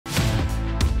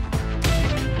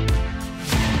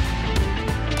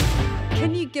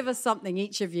give us something,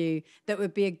 each of you, that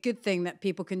would be a good thing that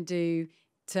people can do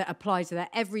to apply to their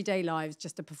everyday lives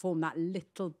just to perform that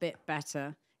little bit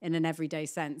better in an everyday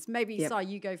sense? Maybe, Si,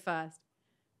 you go first.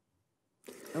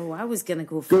 Oh, I was going to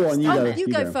go first. Go on, you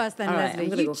go first then, right,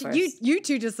 Lesley. You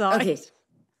two decide.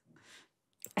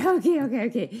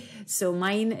 Okay. So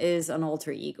mine is an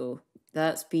alter ego.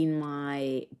 That's been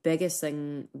my biggest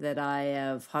thing that I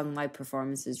have hung my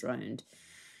performances around.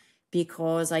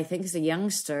 Because I think as a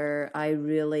youngster, I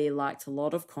really lacked a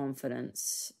lot of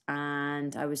confidence.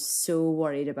 And I was so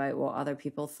worried about what other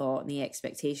people thought and the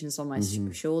expectations on my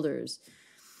shoulders.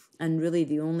 And really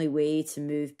the only way to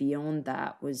move beyond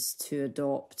that was to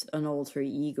adopt an alter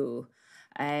ego.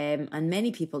 And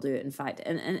many people do it, in fact.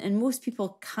 And most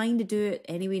people kind of do it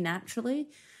anyway naturally.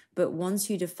 But once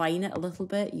you define it a little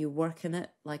bit, you work in it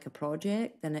like a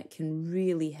project, then it can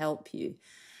really help you.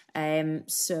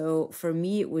 So for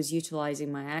me, it was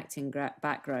utilizing my acting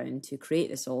background to create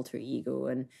this alter ego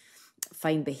and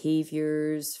find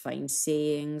behaviors, find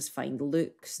sayings, find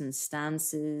looks and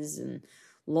stances and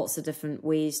lots of different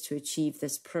ways to achieve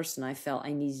this person I felt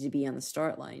I needed to be on the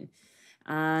start line.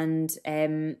 And,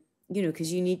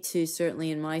 because you need to,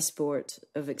 certainly in my sport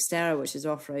of Xterra, which is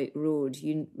off-road,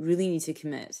 you really need to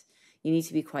commit. You need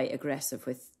to be quite aggressive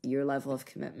with your level of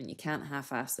commitment. You can't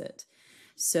half-ass it.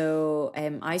 So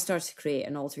I started to create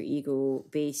an alter ego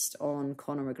based on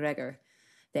Conor McGregor,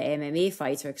 the MMA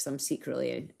fighter, because I'm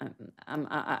secretly,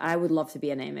 I would love to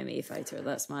be an MMA fighter.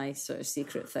 That's my sort of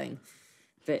secret thing.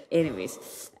 But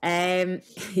anyways,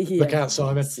 Look out,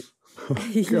 Simon.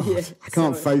 I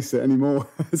can't face it anymore.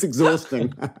 It's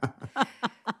exhausting.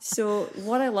 So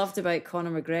what I loved about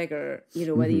Conor McGregor,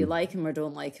 whether you like him or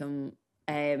don't like him,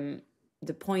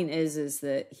 the point is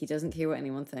that he doesn't care what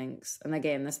anyone thinks. And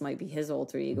again, this might be his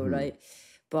alter ego, right?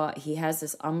 But he has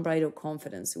this unbridled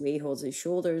confidence, the way he holds his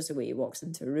shoulders, the way he walks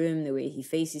into a room, the way he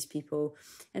faces people.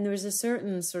 And there was a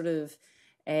certain sort of,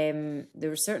 there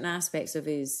were certain aspects of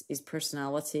his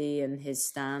personality and his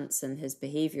stance and his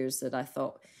behaviors that I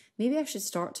thought, maybe I should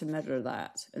start to mirror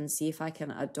that and see if I can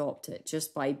adopt it.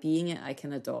 Just by being it, I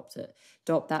can adopt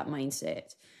that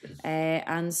mindset.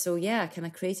 And so, I kind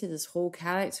of created this whole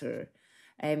character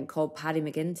called Paddy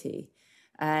McGinty.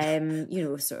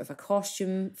 Sort of a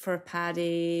costume for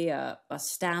Paddy, a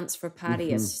stance for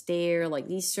Paddy, a stare, like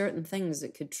these certain things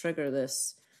that could trigger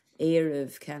this air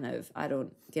of kind of, I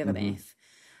don't give an F.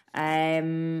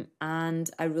 And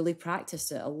I really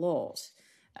practiced it a lot.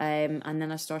 And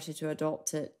then I started to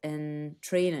adopt it in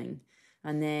training.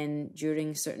 And then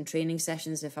during certain training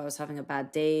sessions, if I was having a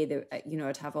bad day,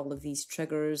 I'd have all of these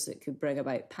triggers that could bring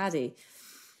about Paddy.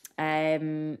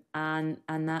 And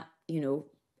that,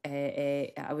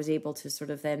 I was able to sort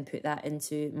of then put that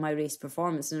into my race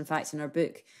performance. And in fact, in our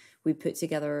book, we put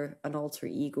together an alter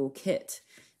ego kit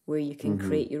where you can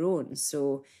create your own.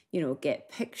 So, get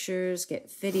pictures, get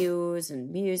videos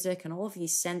and music and all of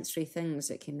these sensory things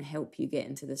that can help you get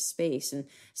into this space. And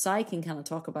Si can kind of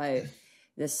talk about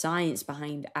the science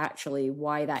behind actually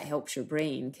why that helps your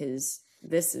brain, because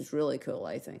this is really cool,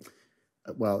 I think.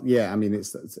 Well, yeah, I mean,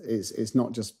 it's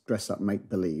not just dress up, make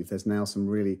believe. There's now some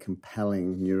really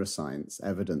compelling neuroscience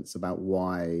evidence about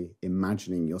why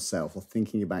imagining yourself or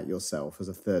thinking about yourself as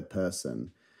a third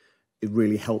person, it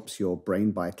really helps your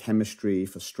brain biochemistry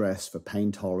for stress, for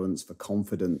pain tolerance, for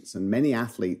confidence. And many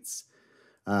athletes,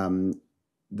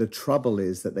 the trouble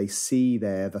is that they see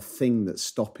there the thing that's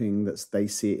stopping, they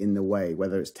see it in the way,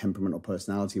 whether it's temperament or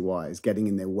personality wise, getting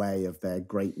in their way of their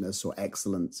greatness or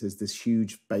excellence is this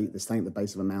huge this thing at the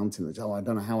base of a mountain. That's, I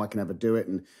don't know how I can ever do it.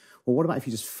 And well, what about if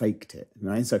you just faked it,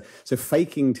 right? So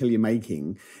faking till you're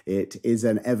making it is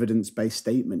an evidence-based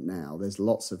statement now. There's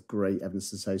lots of great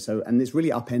evidence to say so. And it's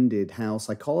really upended how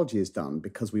psychology is done,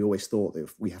 because we always thought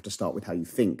that we have to start with how you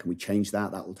think, and we change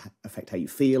that will affect how you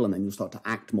feel, and then you'll start to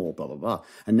act more, blah, blah, blah.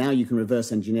 And now you can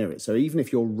reverse engineer it. So even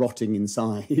if you're rotting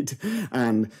inside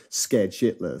and scared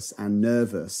shitless and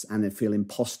nervous and feel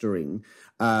impostering,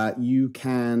 you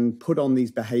can put on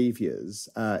these behaviors,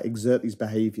 exert these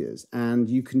behaviors, and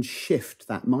you can shift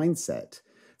that mindset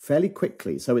fairly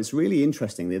quickly. So it's really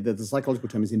interesting. The psychological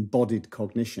term is embodied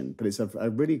cognition, but it's a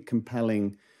really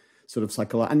compelling sort of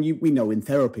psychology. And we know in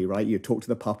therapy, right? You talk to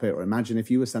the puppet, or imagine if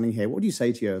you were standing here, what would you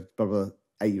say to your brother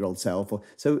 8-year-old self?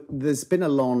 So there's been a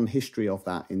long history of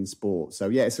that in sport. So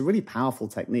yeah, it's a really powerful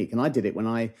technique. And I did it when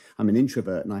I'm an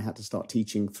introvert and I had to start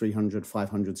teaching 300,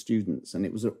 500 students. And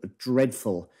it was a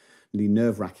dreadfully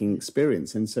nerve-wracking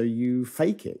experience. And so you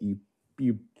fake it.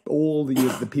 You all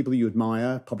the people you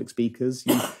admire, public speakers,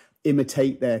 you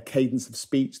imitate their cadence of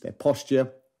speech, their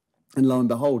posture. And lo and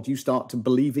behold, you start to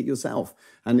believe it yourself.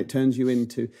 And it turns you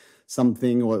into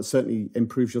something, or it certainly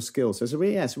improves your skills. So it's a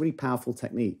really powerful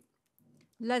technique.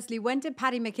 Lesley, when did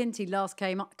Paddy McIntee last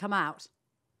come out?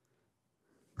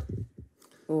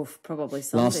 Oh, probably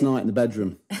Sunday. Last night in the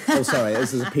bedroom. Oh, sorry,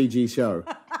 this is a PG show.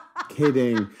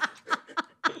 Kidding.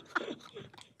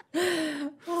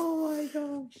 Oh my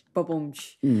gosh.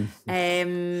 Ba-boom-sh.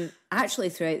 Actually,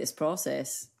 throughout this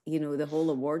process, the whole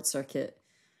award circuit,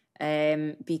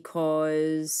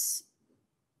 because,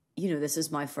 this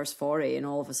is my first foray, and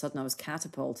all of a sudden I was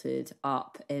catapulted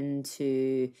up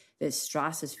into this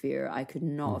stratosphere I could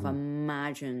not have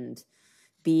imagined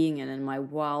being in my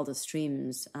wildest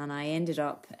dreams. And I ended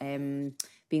up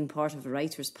being part of a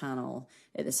writers' panel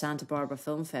at the Santa Barbara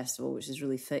Film Festival, which is a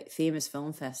really famous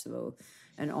film festival.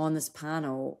 And on this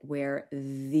panel were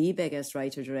the biggest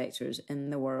writer-directors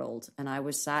in the world. And I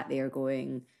was sat there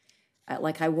going,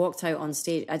 I walked out on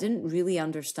stage. I didn't really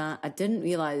understand. I didn't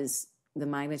realize the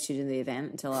magnitude of the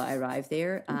event until I arrived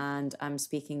there. And I'm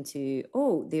speaking to,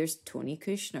 there's Tony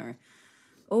Kushner.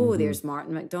 There's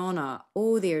Martin McDonagh.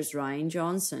 There's Ryan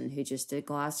Johnson, who just did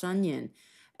Glass Onion.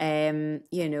 And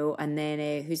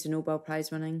then who's the Nobel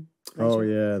Prize winning writer? Oh,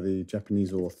 yeah, the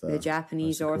Japanese author. The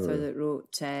Japanese author that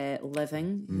wrote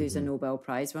Living, who's a Nobel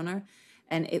Prize winner.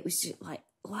 And it was just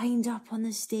lined up on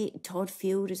the stage. Todd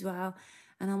Field as well.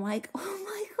 And I'm like, oh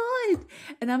my God.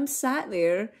 And I'm sat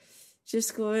there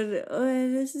just going,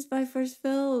 this is my first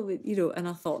film. And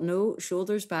I thought, no,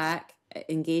 shoulders back,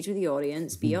 engage with the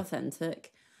audience, be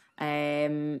authentic.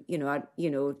 Doesn't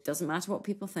matter what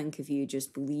people think of you,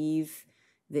 just believe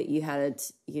that you had,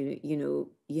 you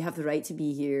have the right to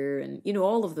be here, and,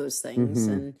 all of those things.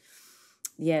 And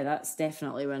yeah, that's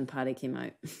definitely when Paddy came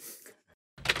out.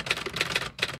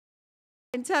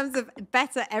 In terms of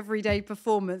better everyday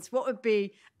performance, what would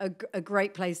be a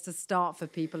great place to start for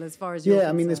people as far as you're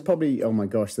concerned? There's probably, oh my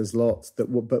gosh, there's lots, but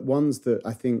ones that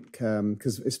I think,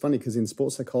 because it's funny, because in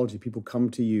sports psychology, people come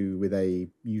to you with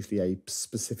usually a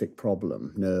specific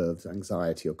problem, nerves,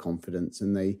 anxiety, or confidence,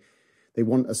 and they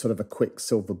want a sort of a quick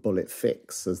silver bullet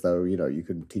fix, as though, you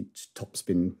could teach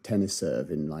topspin tennis serve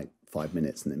in 5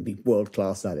 minutes and then be world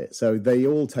class at it. So they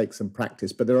all take some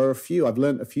practice, but there are I've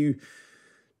learned a few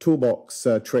toolbox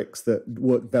tricks that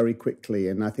work very quickly.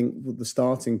 And I think the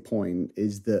starting point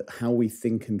is that how we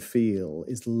think and feel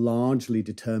is largely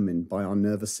determined by our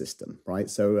nervous system, right?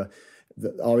 So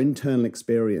our internal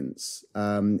experience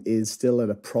is still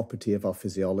a property of our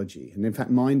physiology. And in fact,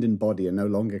 mind and body are no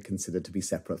longer considered to be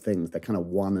separate things. They're kind of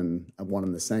one and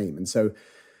the same. And so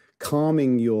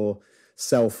calming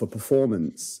yourself for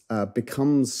performance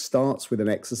starts with an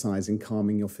exercise in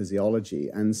calming your physiology.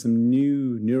 And some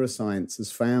new neuroscience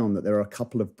has found that there are a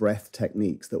couple of breath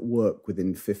techniques that work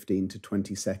within 15 to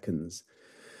 20 seconds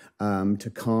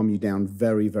to calm you down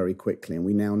very, very quickly. And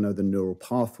we now know the neural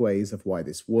pathways of why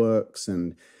this works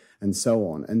and so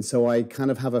on. And so I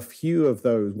kind of have a few of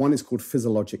those. One is called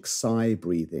physiologic sigh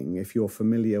breathing. If you're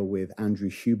familiar with Andrew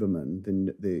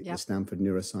Huberman, the Stanford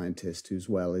neuroscientist, who's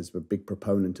is a big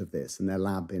proponent of this, in their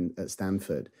lab at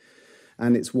Stanford.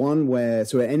 And it's one where,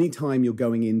 so at any time you're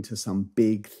going into some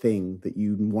big thing that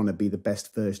you want to be the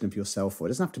best version of yourself for, it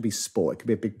doesn't have to be sport. It could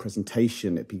be a big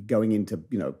presentation. It'd be going into,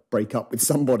 break up with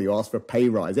somebody or ask for a pay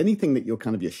rise, anything that you're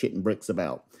kind of your shit and bricks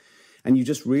about. And you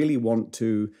just really want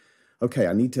to, okay,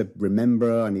 I need to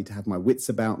remember, I need to have my wits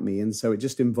about me. And so it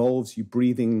just involves you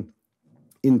breathing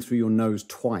in through your nose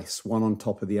twice, one on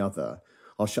top of the other.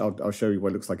 I'll show you what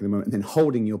it looks like in a moment. And then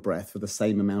holding your breath for the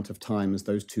same amount of time as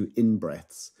those two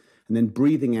in-breaths. And then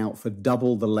breathing out for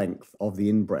double the length of the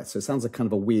in-breath. So it sounds like kind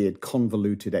of a weird,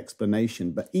 convoluted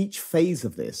explanation. But each phase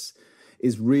of this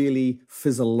is really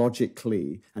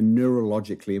physiologically and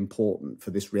neurologically important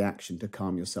for this reaction to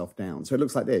calm yourself down. So it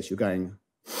looks like this. You're going...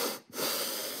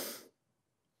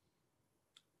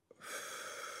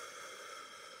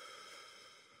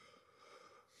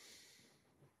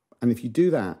 And if you do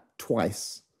that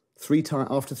twice,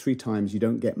 after 3 times, you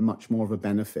don't get much more of a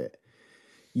benefit.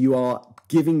 You are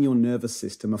giving your nervous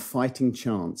system a fighting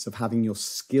chance of having your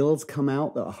skills come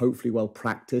out that are hopefully well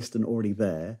practiced and already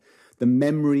there. The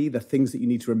memory, the things that you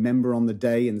need to remember on the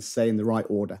day and say in the right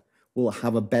order, will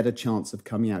have a better chance of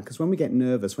coming out. Because when we get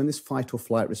nervous, when this fight or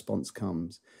flight response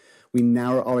comes,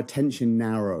 our attention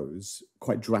narrows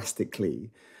quite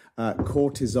drastically.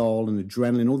 Cortisol and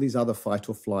adrenaline, all these other fight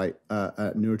or flight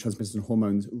neurotransmitters and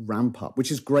hormones ramp up,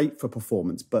 which is great for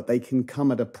performance, but they can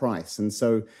come at a price. And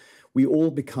so we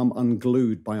all become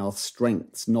unglued by our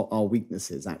strengths, not our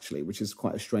weaknesses, actually, which is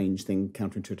quite a strange thing,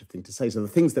 counterintuitive thing to say. So the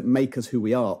things that make us who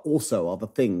we are also are the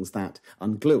things that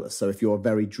unglue us. So if you're a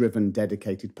very driven,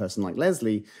 dedicated person like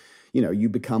Lesley, you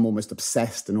become almost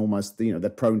obsessed and almost, they're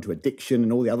prone to addiction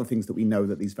and all the other things that we know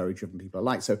that these very driven people are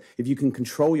like. So if you can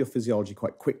control your physiology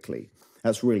quite quickly,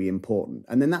 that's really important.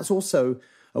 And then that's also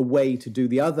a way to do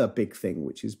the other big thing,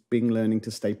 which is learning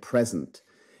to stay present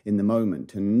in the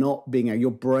moment and not being your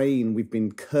brain. We've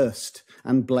been cursed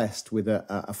and blessed with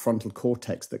a frontal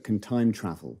cortex that can time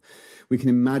travel. We can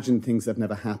imagine things that have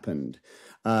never happened,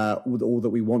 or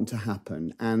that we want to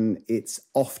happen. And it's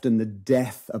often the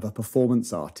death of a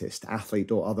performance artist,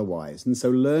 athlete or otherwise. And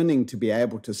so learning to be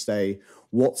able to say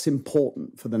what's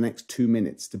important for the next 2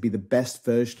 minutes to be the best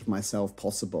version of myself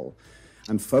possible,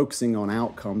 and focusing on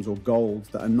outcomes or goals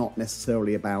that are not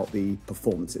necessarily about the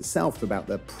performance itself, but about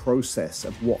the process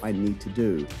of what I need to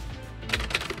do.